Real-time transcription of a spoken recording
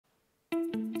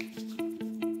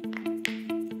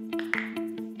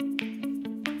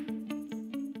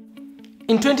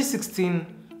In 2016,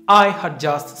 I had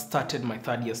just started my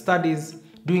third year studies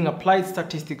doing applied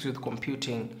statistics with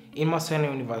computing in Maseno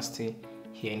University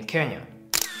here in Kenya.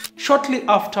 Shortly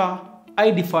after,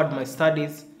 I deferred my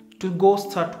studies to go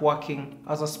start working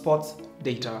as a sports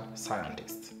data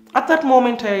scientist. At that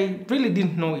moment, I really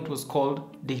didn't know it was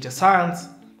called data science.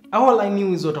 All I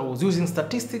knew is that I was using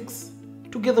statistics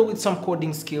together with some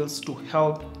coding skills to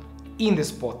help in the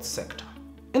sports sector.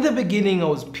 In the beginning, I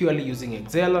was purely using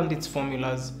Excel and its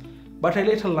formulas, but I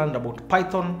later learned about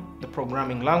Python, the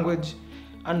programming language,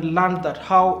 and learned that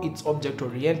how its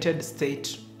object-oriented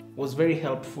state was very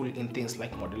helpful in things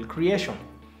like model creation.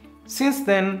 Since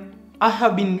then, I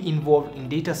have been involved in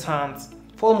data science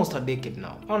for almost a decade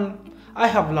now, and I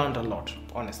have learned a lot,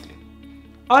 honestly.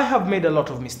 I have made a lot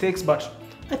of mistakes, but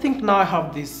I think now I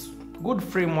have this good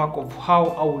framework of how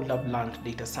I would have learned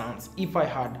data science if I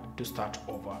had to start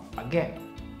over again.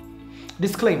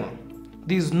 Disclaimer: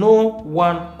 there is no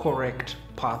one correct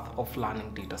path of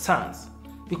learning data science,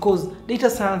 because data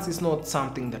science is not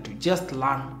something that you just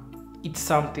learn, it's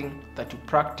something that you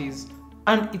practice,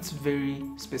 and it's very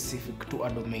specific to a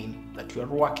domain that you are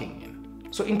working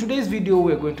in. So in today's video,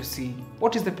 we are going to see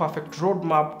what is the perfect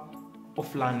roadmap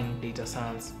of learning data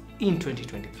science in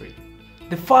 2023.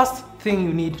 The first thing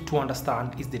you need to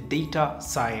understand is the data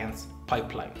science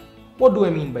pipeline. What do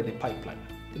I mean by the pipeline?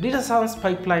 The data science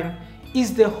pipeline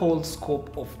is the whole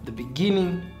scope of the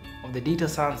beginning of the data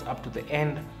science up to the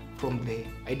end, from the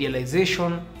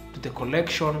idealization to the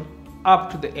collection up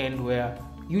to the end where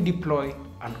you deploy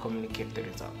and communicate the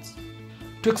results.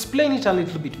 To explain it a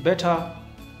little bit better,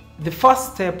 the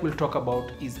first step we'll talk about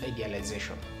is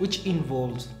idealization, which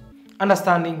involves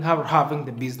understanding how having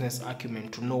the business acumen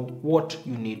to know what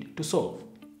you need to solve.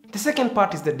 The second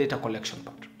part is the data collection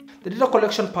part. The data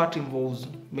collection part involves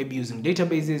maybe using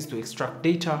databases to extract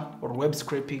data, or web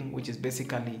scraping, which is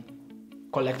basically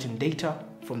collecting data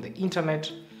from the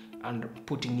internet and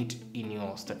putting it in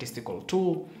your statistical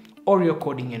tool or your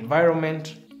coding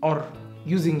environment, or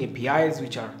using APIs,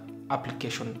 which are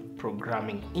application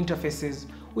programming interfaces,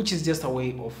 which is just a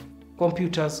way of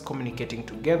computers communicating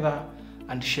together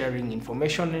and sharing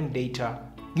information and data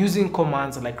using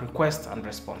commands like requests and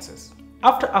responses.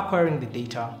 After acquiring the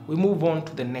data, we move on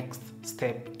to the next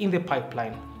step in the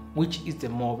pipeline, which is the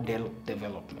model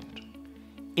development.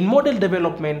 In model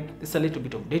development, there's a little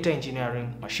bit of data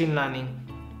engineering, machine learning,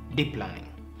 deep learning.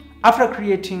 After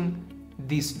creating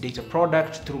this data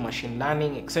product through machine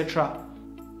learning, etc.,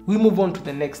 we move on to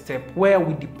the next step where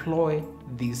we deploy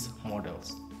these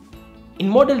models. In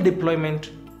model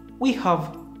deployment, we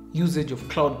have usage of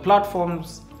cloud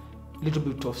platforms, a little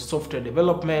bit of software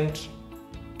development,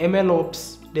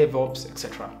 MLOps, DevOps,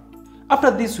 etc.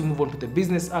 After this, we move on to the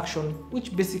business action,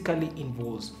 which basically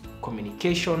involves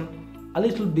communication, a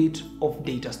little bit of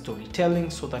data storytelling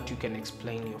so that you can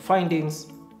explain your findings,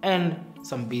 and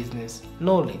some business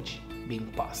knowledge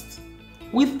being passed.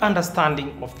 With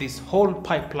understanding of this whole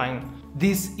pipeline,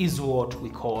 this is what we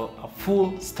call a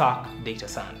full stack data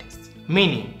scientist.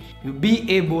 Meaning being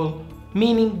able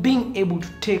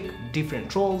to take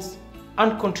different roles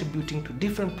and contributing to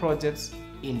different projects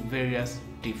in various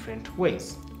different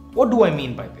ways. What do I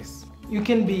mean by this? You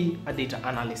can be a data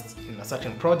analyst in a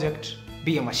certain project,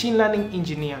 be a machine learning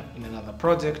engineer in another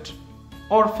project,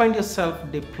 or find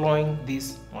yourself deploying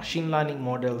these machine learning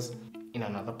models in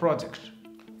another project.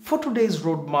 For today's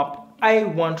roadmap, I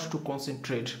want to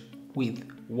concentrate with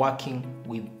working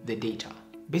with the data,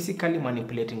 basically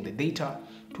manipulating the data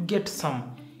to get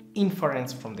some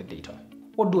inference from the data.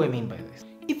 What do I mean by this?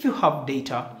 If you have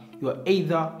data, you are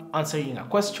either answering a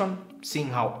question, seeing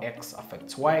how X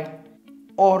affects Y,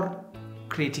 or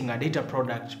creating a data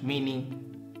product,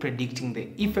 meaning predicting the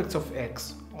effects of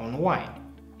X on Y.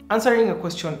 Answering a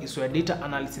question is where data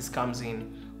analysis comes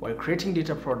in, while creating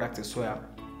data products is where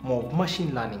more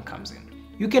machine learning comes in.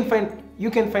 You can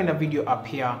find a video up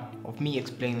here of me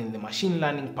explaining the machine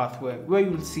learning pathway, where you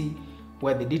will see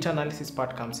where the data analysis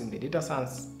part comes in, the data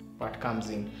science part comes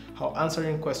in, how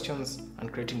answering questions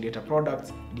and creating data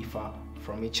products differ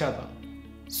from each other.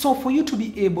 So for you to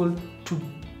be able to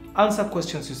answer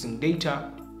questions using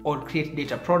data or create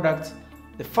data products,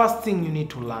 the first thing you need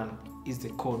to learn is the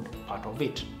code part of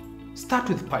it. Start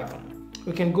with Python.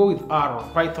 You can go with R or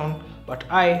Python, but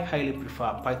I highly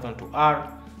prefer Python to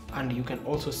R, and you can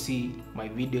also see my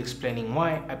video explaining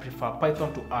why I prefer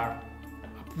Python to R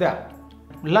up there.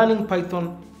 Learning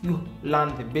Python, you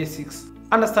learn the basics,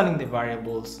 understanding the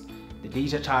variables, the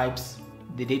data types,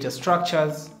 the data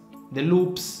structures, the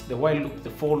loops, the while loop, the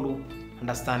for loop,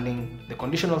 understanding the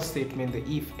conditional statement, the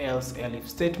if, else, elif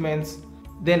statements,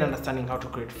 then understanding how to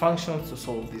create functions to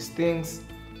solve these things,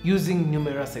 using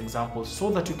numerous examples so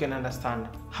that you can understand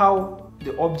how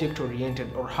the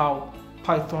object-oriented or how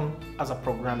Python as a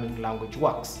programming language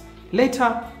works.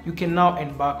 Later, you can now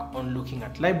embark on looking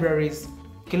at libraries.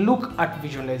 You can look at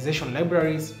visualization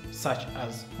libraries such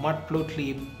as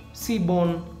Matplotlib,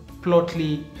 Seaborn,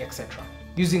 Plotly, etc.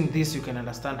 Using this, you can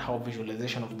understand how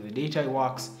visualization of the data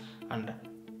works and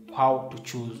how to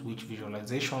choose which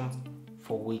visualizations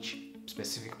for which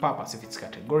specific purpose, if it's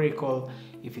categorical,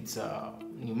 if it's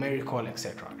numerical,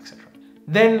 etc., etc.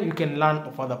 Then you can learn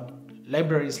of other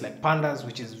libraries like Pandas,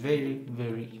 which is very,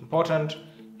 very important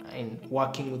in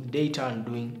working with data and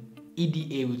doing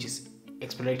EDA, which is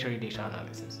exploratory data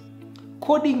analysis.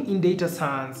 Coding in data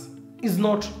science is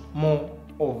not more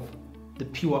of the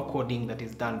pure coding that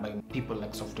is done by people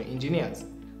like software engineers.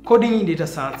 Coding in data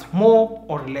science more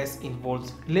or less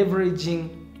involves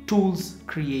leveraging tools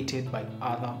created by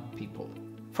other people.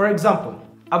 For example,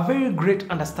 a very great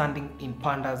understanding in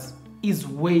Pandas is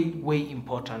way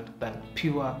important than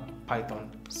pure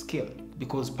Python skill,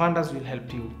 because Pandas will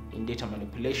help you in data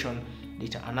manipulation,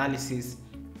 data analysis,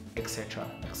 etc.,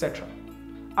 etc.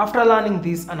 After learning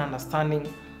this and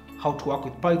understanding how to work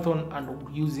with Python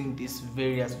and using these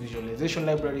various visualization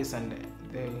libraries and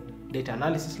the data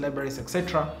analysis libraries,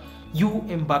 etc., you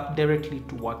embark directly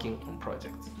to working on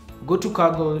projects. Go to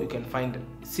Kaggle, you can find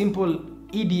simple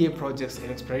EDA projects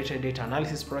and exploratory data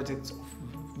analysis projects of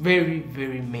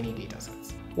very many data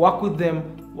sets. Work with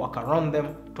them, work around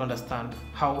them to understand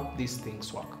how these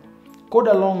things work. Code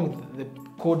along with the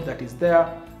code that is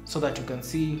there so that you can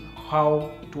see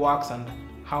how it works and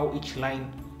how each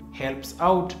line helps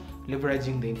out,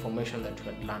 leveraging the information that you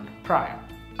had learned prior.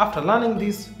 After learning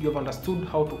this, you have understood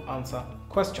how to answer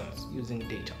questions using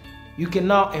data. You can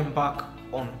now embark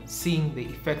on seeing the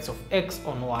effects of X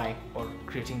on Y or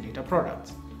creating data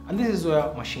products. And this is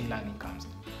where machine learning comes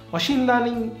in. Machine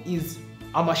learning is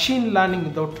a machine learning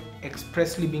without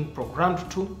expressly being programmed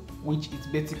to, which is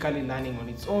basically learning on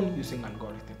its own using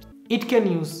algorithms. It can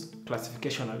use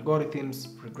classification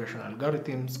algorithms, regression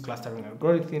algorithms, clustering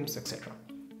algorithms, etc.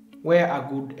 Where a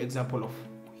good example of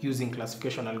using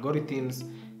classification algorithms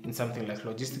in something like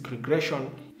logistic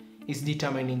regression is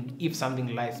determining if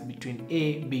something lies between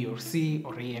A, B, or C,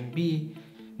 or A and B,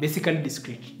 basically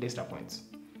discrete data points.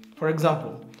 For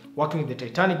example, working with the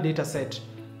Titanic dataset,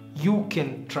 you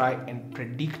can try and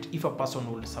predict if a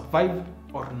person will survive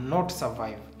or not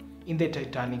survive in the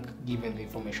Titanic given the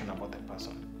information about the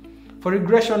person. For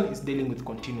regression, it's dealing with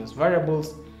continuous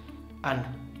variables and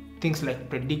things like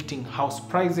predicting house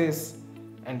prices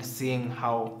and seeing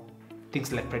how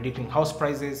things like predicting house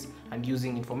prices and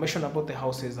using information about the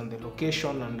houses and the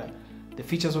location and the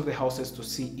features of the houses to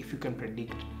see if you can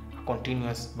predict a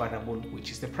continuous variable,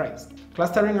 which is the price.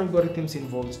 Clustering algorithms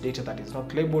involves data that is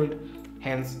not labeled,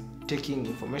 hence taking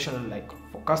information like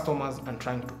for customers and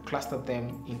trying to cluster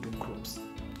them into groups.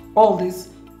 All this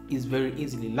is very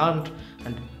easily learned,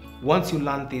 and once you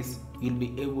learn this, you'll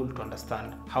be able to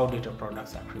understand how data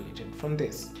products are created from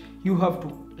this. You have to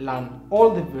learn all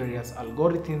the various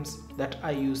algorithms that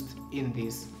are used in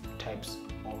these types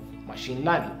of machine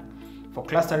learning. For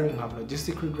clustering, we have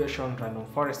logistic regression, random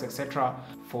forest, etc.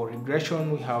 For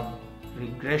regression, we have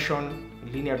regression,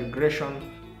 linear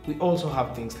regression. We also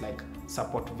have things like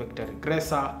support vector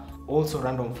regressor. Also,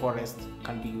 random forest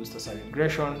can be used as a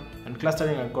regression. And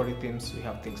clustering algorithms, we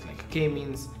have things like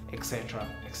k-means, etc.,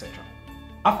 etc.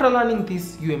 After learning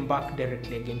this, you embark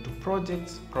directly again to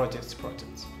projects.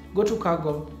 Go to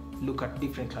Kaggle, look at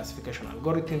different classification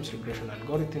algorithms, regression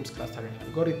algorithms, clustering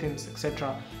algorithms,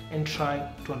 etc., and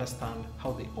try to understand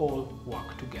how they all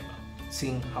work together,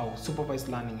 seeing how supervised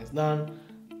learning is done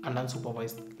and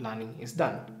unsupervised learning is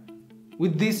done.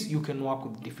 With this, you can work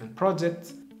with different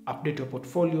projects, update your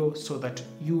portfolio so that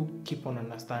you keep on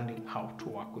understanding how to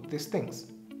work with these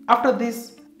things. After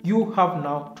this, you have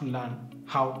now to learn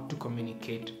how to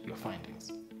communicate your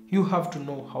findings. You have to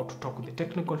know how to talk with the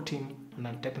technical team and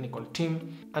non-technical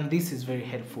team, and this is very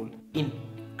helpful in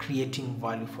creating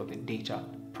value for the data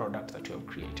product that you have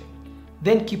created.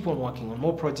 Then keep on working on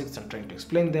more projects and trying to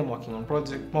explain them, working on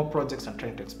more projects and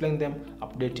trying to explain them,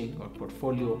 updating your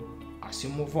portfolio as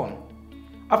you move on.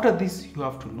 After this, you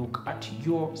have to look at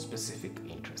your specific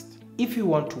interest. If you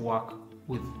want to work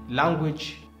with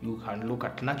language, you can look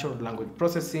at natural language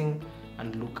processing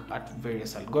and look at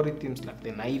various algorithms like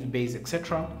the naive Bayes,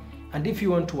 etc. And if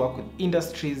you want to work with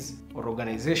industries or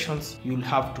organizations, you'll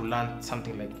have to learn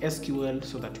something like SQL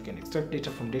so that you can extract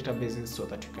data from databases so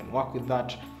that you can work with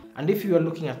that. And if you are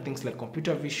looking at things like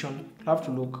computer vision, you have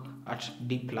to look at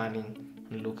deep learning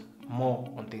and look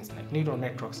more on things like neural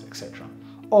networks, etc.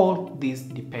 All these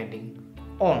depending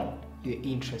on the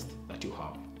interest that you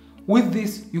have. With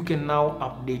this, you can now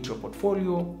update your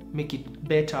portfolio, make it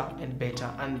better and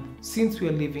better. And since we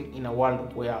are living in a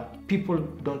world where people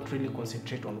don't really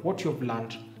concentrate on what you've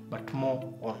learned, but more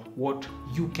on what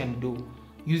you can do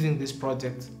using these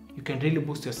projects, you can really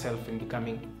boost yourself in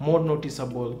becoming more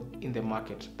noticeable in the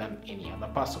market than any other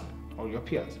person or your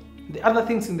peers. The other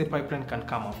things in the pipeline can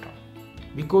come after.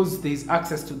 Because there is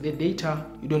access to the data,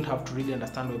 you don't have to really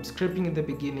understand web scraping in the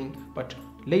beginning, but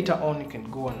later on you can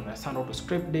go and understand how to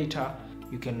scrape data.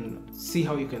 You can see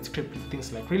how you can scrape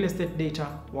things like real estate data,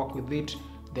 work with it,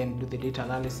 then do the data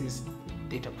analysis,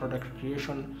 data product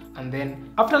creation, and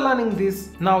then after learning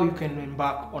this, now you can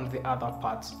embark on the other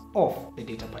parts of the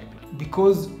data pipeline.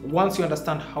 Because once you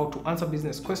understand how to answer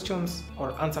business questions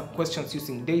or answer questions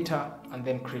using data and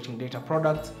then creating data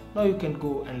products, now you can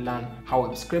go and learn how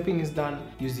web scraping is done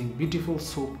using Beautiful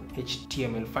Soup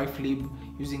HTML5 lib,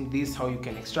 using this how you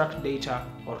can extract data,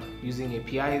 or using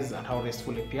APIs and how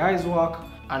RESTful APIs work.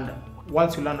 And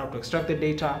once you learn how to extract the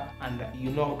data and you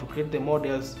know how to create the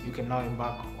models, you can now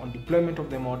embark on deployment of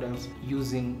the models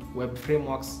using web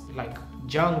frameworks like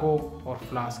Django or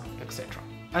Flask, etc.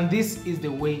 And this is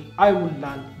the way I would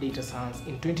learn data science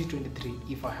in 2023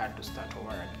 if I had to start over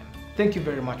again. Thank you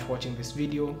very much for watching this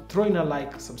video. Throw in a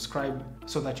like, subscribe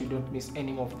so that you don't miss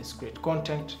any more of this great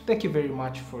content. Thank you very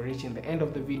much for reaching the end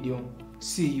of the video.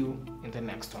 See you in the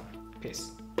next one.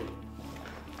 Peace.